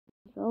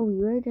So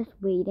we were just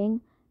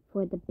waiting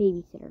for the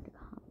babysitter to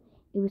come.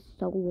 It was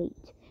so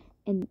late.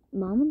 And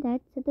Mom and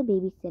Dad said to the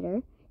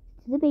babysitter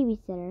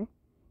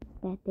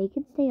that they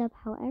could stay up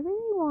however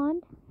they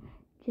want.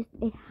 Just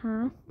it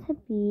has to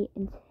be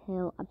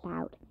until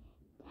about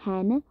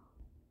 10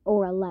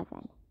 or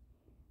 11.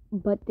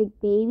 But the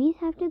babies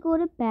have to go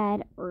to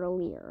bed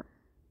earlier.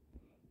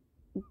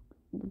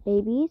 The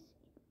babies,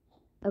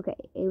 okay,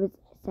 it was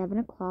 7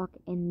 o'clock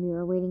and we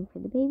were waiting for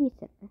the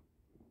babysitter.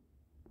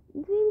 The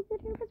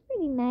babysitter was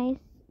pretty nice.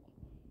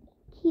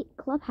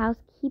 Clubhouse,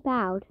 keep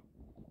out.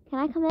 Can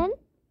I come in?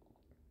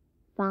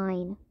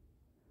 Fine.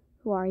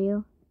 Who are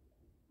you?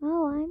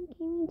 Oh, I'm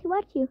coming to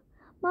watch you.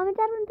 Mom and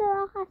Dad went to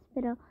the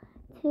hospital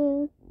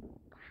to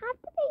have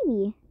the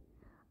baby.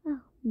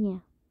 Oh, yeah.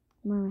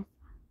 Marissa.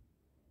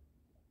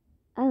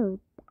 Oh,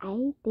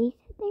 they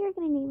said they were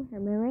going to name her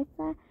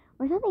Marissa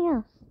or something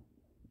else.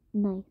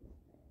 Nice.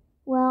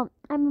 Well,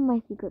 I'm in my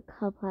secret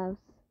clubhouse.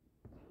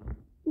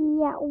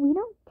 Yeah, we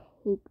don't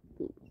take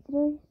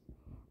babysitters,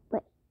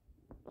 but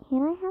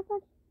can I have a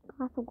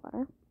glass of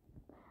water?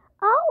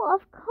 Oh,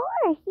 of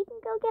course. You can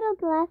go get a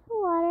glass of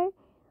water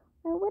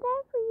or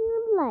whatever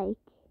you like.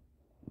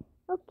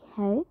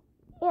 Okay.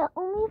 Yeah,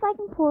 only if I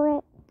can pour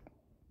it.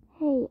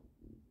 Hey,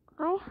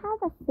 I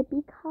have a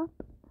sippy cup,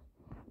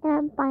 and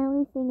I'm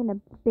finally sitting in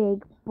a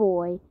big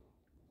boy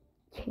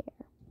chair.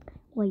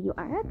 Well, you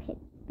are a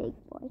big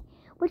boy.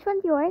 Which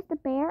one's yours, the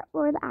bear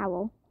or the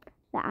owl?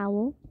 The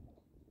owl.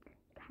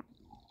 Okay.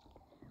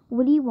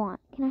 What do you want?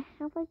 Can I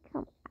have like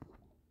some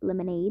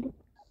lemonade?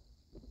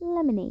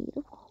 Lemonade,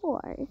 of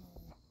course.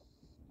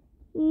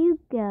 You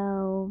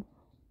go.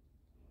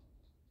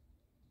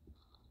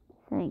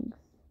 Thanks.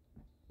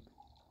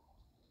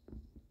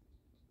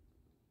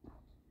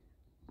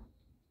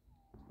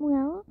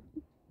 Well,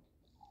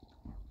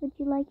 would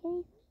you like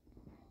anything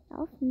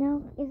else?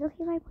 No. Is it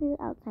okay if I play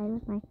outside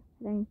with my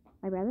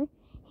brother?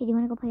 Hey, do you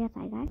want to go play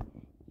outside, guys?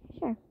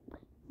 Sure.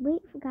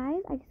 Wait,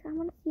 guys, I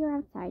want to see you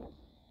outside.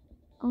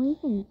 Only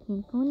thing, you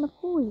can't go in the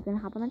pool. You can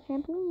hop on the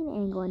trampoline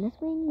and go in the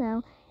swing,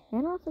 though.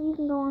 And also, you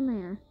can go on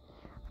there.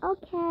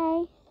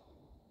 Okay.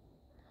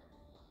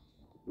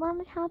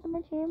 Want to hop on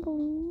the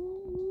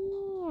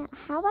trampoline? Yeah.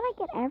 How about I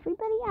get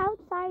everybody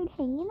outside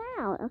hanging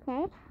out,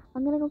 okay?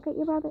 I'm going to go get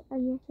your brother or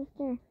your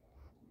sister.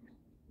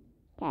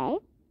 Okay?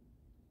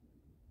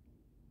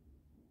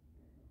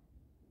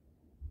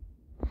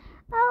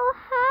 Oh,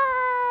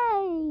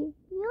 hi!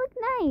 You look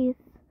nice.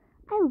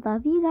 I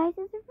love you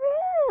guys'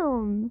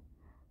 room.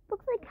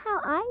 Looks like how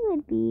I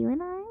would be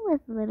when I was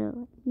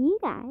little. You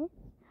guys,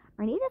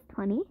 aren't you just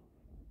 20?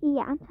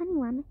 Yeah, I'm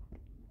 21.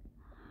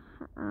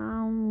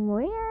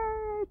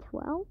 We're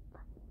 12.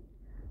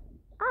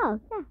 Oh,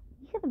 yeah.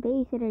 You should have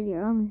babysitted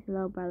your own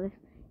little brothers.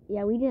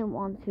 Yeah, we didn't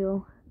want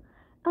to.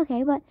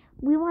 Okay, but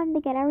we wanted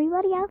to get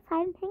everybody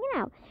outside and hanging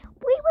out.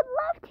 We would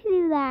love to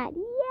do that.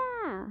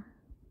 Yeah.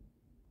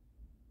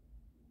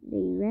 They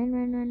run.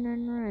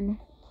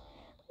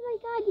 Oh my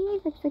god, you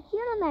guys look so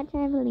cute on that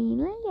trampoline.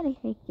 Let me get a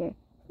picture.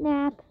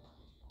 Snap.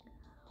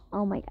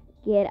 Oh my god,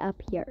 get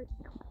up here.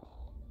 Come on.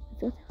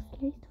 Let's go tell a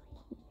scary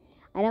story.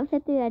 I don't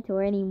fit through that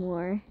door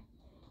anymore.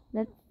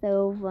 That's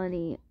so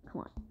funny.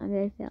 Come on, I'm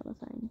gonna sit on the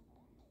sign.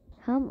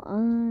 Come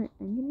on,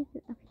 I'm gonna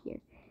sit up here.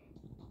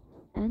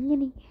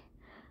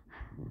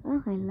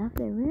 Oh, I love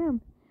the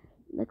room.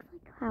 Looks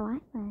like how I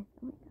was.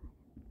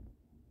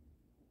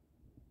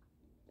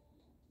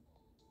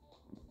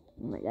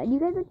 Oh my god, you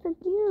guys look so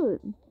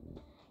cute.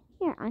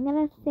 Here, I'm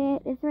gonna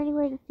sit. Is there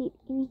anywhere to sit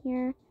in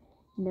here?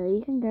 No,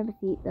 you can grab a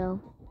seat though.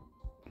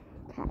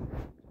 Okay.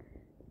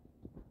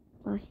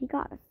 Well, she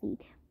got a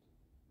seat.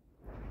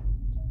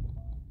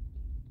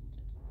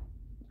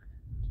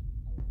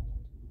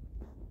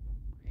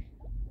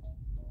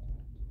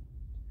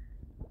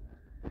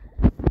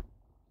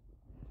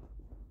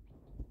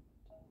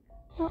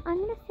 So I'm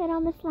gonna sit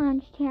on this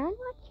lounge chair and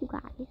watch you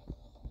guys.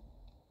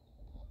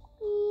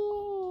 Yeah.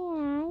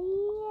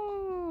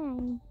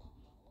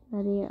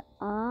 But they're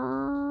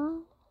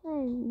all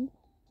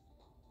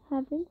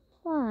having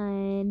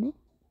fun.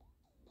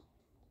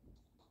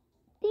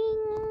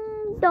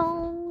 Ding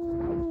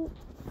dong.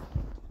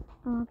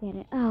 Oh, I'll get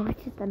it. Oh,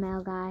 it's just the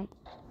mail guy.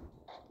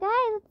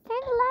 Guys, let's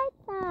turn the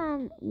lights on.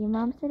 Your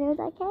mom said it was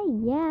okay?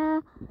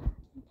 Yeah.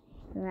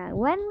 Right.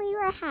 When we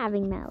were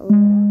having that little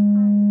party.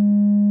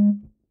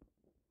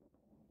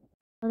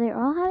 So they're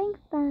all having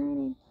fun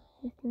and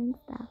just doing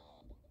stuff.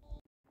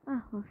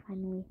 Oh, we're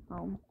finally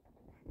home.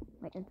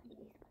 Wait, it's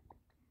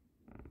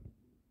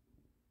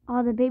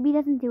oh, the baby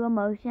doesn't do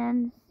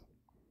emotions.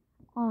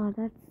 Oh,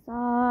 that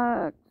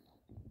sucks.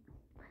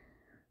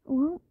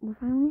 Well, we're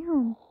finally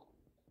home.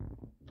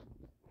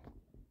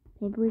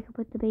 Maybe we could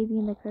put the baby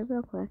in the crib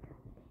real quick.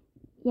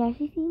 Yeah,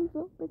 she seems a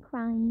little bit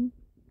crying.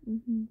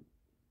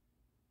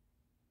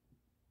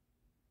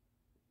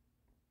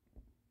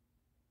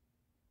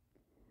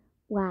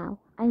 Wow,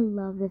 I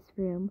love this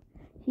room.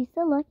 She's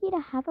so lucky to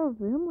have a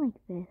room like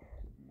this.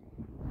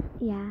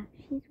 Yeah,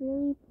 this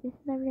is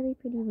a really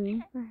pretty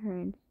room for her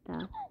and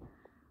stuff.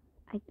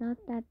 I thought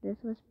that this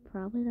was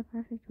probably the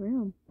perfect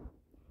room.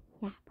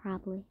 Yeah,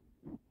 probably.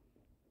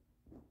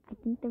 I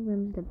think the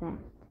room's the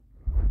best.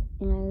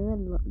 And I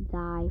would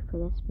die for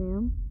this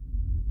room.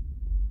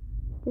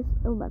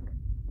 Oh look.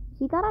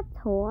 She got a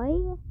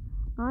toy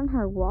on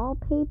her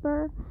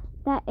wallpaper.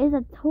 That is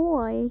a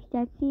toy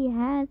that she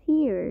has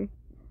here.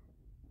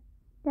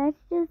 That's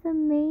just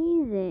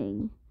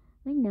amazing.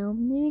 I know,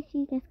 maybe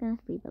she's just gonna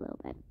sleep a little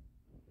bit.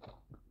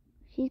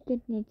 She's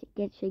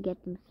should get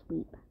some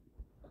sleep.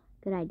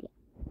 Good idea.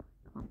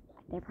 Come on.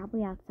 They're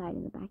probably outside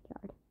in the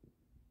backyard.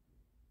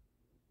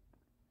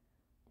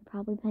 They're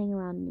probably playing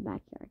around in the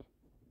backyard.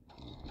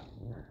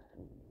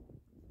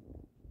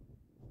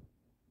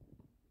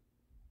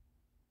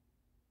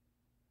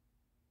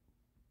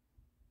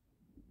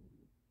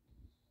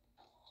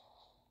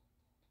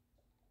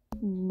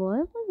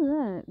 What was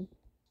that?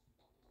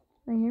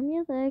 I hear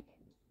music.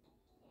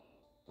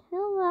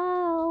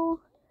 Hello.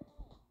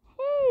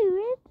 Hey,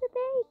 where's the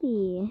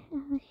baby?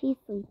 Oh, she's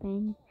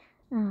sleeping.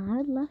 Oh, I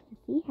would love to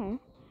see her.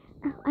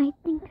 Oh, I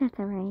think that's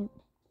alright.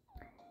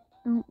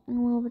 Oh, I'm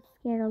a little bit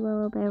scared a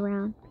little bit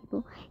around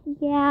people.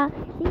 Yeah,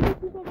 see if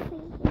you get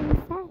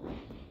things set.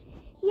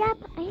 Yep,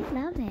 I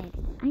love it.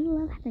 I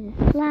love having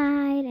the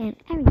slide and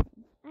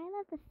everything. I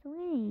love the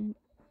swing.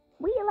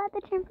 We love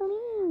the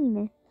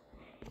trampoline.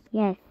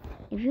 Yes,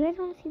 if you guys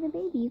want to see the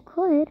baby, you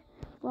could.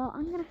 Well,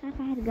 I'm gonna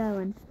have to go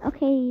and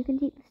okay, you can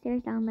take the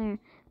stairs down there.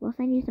 We'll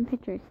send you some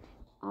pictures.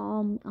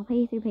 I'll pay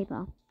you through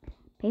PayPal.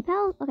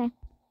 PayPal? Okay.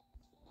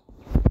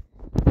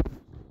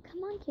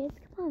 Come on, kids.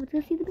 Come on, let's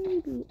go see the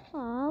baby.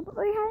 Aw, but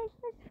we're having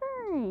so much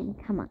fun.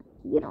 Come on.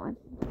 You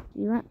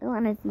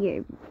want to see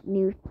your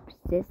new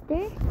sister?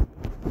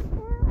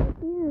 Yeah, I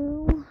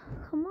do.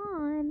 Come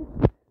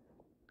on.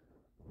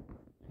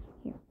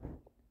 Here.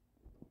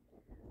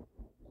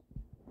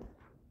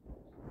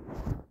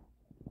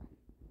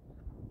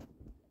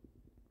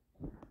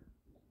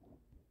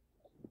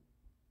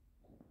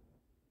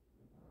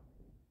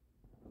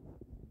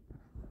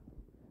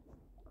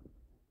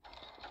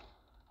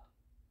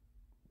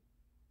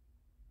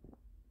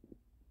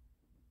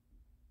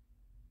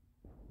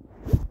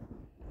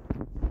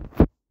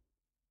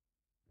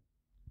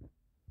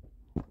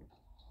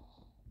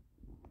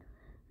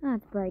 Oh,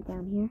 it's bright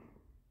down here.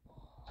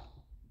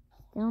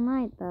 Still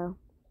night, though.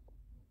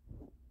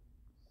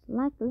 It's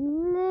like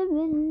living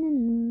in a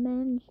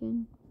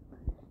mansion.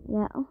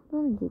 Yeah, I'll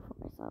only do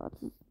 4, so let's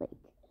just like.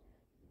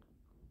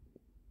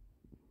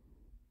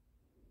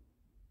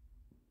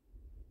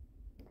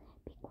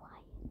 Be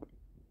quiet.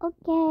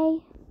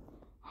 Okay.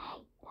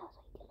 Hey, that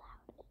was way too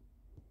loud.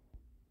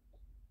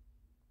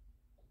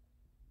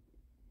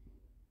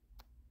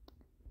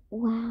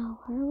 Wow,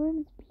 her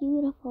room's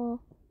beautiful.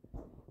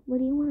 What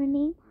do you want to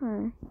name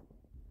her?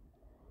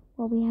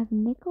 Well, we have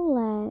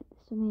Nicolette,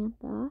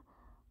 Samantha,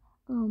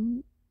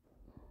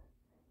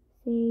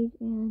 Sage,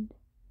 and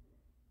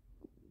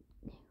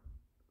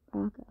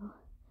Rocco.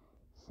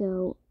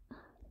 So,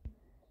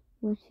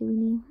 what should we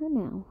name her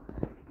now?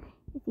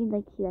 It seems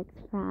like she likes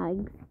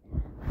frogs.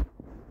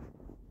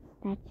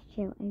 That's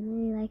true. I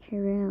really like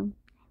her room.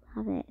 I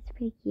love it. It's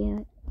pretty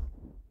cute.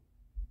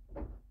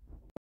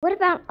 What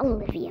about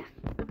Olivia?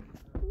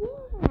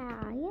 Yeah.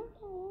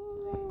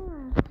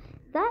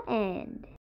 The end.